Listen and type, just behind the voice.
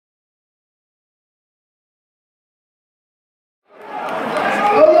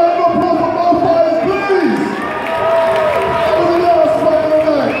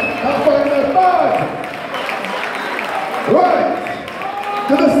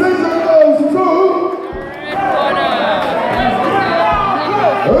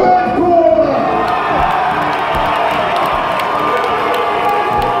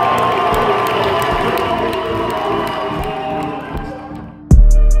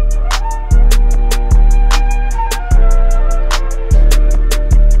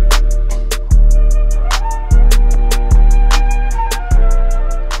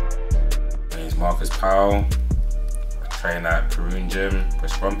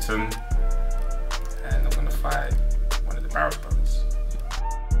Bolton, and I'm gonna fight one of the Barros brothers.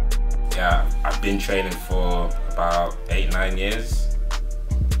 Yeah, I've been training for about 8-9 years.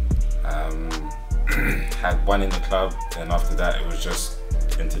 Had one in the club, and after that it was just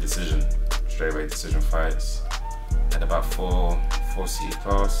into decision, straight away decision fights. Had about four C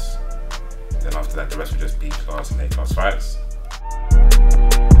class. Then after that the rest would just B class and A class fights.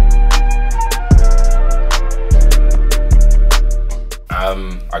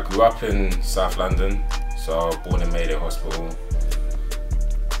 I grew up in South London, so born and made at hospital.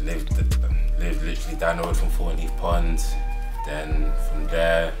 Lived literally down the road from Thornheath Pond. Then from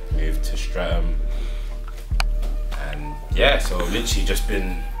there moved to Streatham. And yeah, so literally just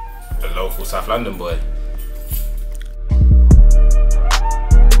been a local South London boy.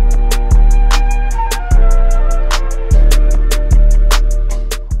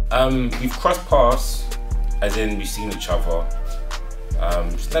 We've crossed paths, as in we've seen each other.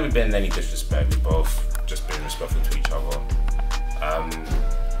 There's never been any disrespect. We've both just been respectful to each other.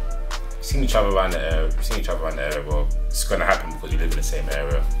 Seen each other around the area. Well, it's gonna happen because we live in the same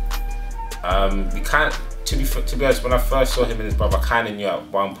area. We can't. To be honest, when I first saw him and his brother, I kind of knew at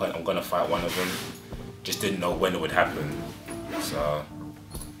one point I'm gonna fight one of them. Just didn't know when it would happen. So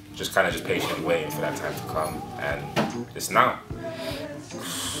just patiently waiting for that time to come, and it's now.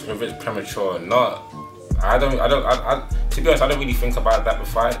 Whether it's premature or not, to be honest, I don't really think about that with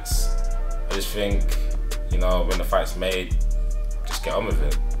fights. I just think, you know, when the fight's made, just get on with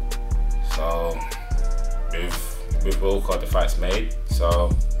it. So with Wilker, the fight's made,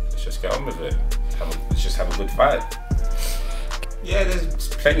 so let's just get on with it. Let's just have a good fight. Yeah, there's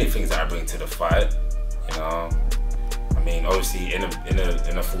plenty of things that I bring to the fight, you know. I mean, obviously in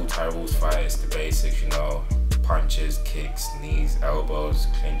a full Thai rules fight, it's the basics, you know. Punches, kicks, knees, elbows,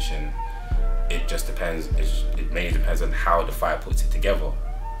 clinching. It just depends. It mainly depends on how the fight puts it together.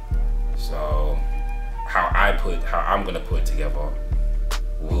 So how I'm gonna put it together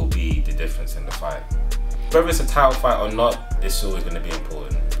will be the difference in the fight. Whether it's a title fight or not, it's always gonna be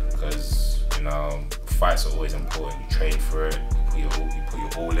important, because, you know, fights are always important. You train for it. You put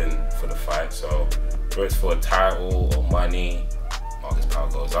your all in for the fight. So whether it's for a title or money, Marcus Powell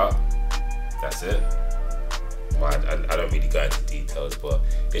goes up. That's it. I don't really go into details, but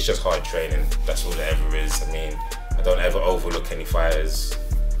it's just hard training. That's all there ever is. I mean, I don't ever overlook any fighters.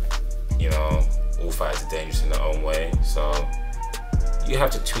 You know, all fighters are dangerous in their own way. So you have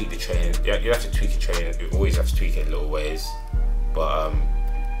to tweak the training. You have to tweak your training. You always have to tweak it in little ways. But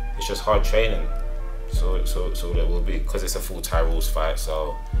it's just hard training. So that will be, because it's a full Thai rules fight.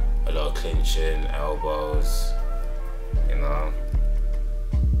 So a lot of clinching, elbows, you know.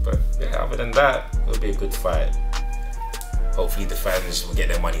 But yeah, other than that, it'll be a good fight. Hopefully the fans will get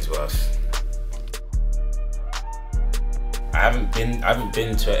their money's worth. I haven't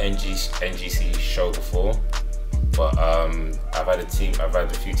been to an NGC show before, but I've had a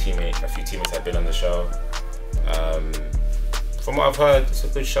few teammates that have been on the show. From what I've heard, it's a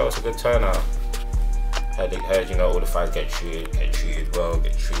good show, it's a good turnout. Heard, you know, all the fighters get treated well,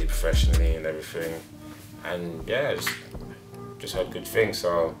 get treated professionally and everything. And yeah, just heard good things,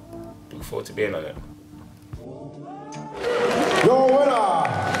 so look forward to being on it. Your winner,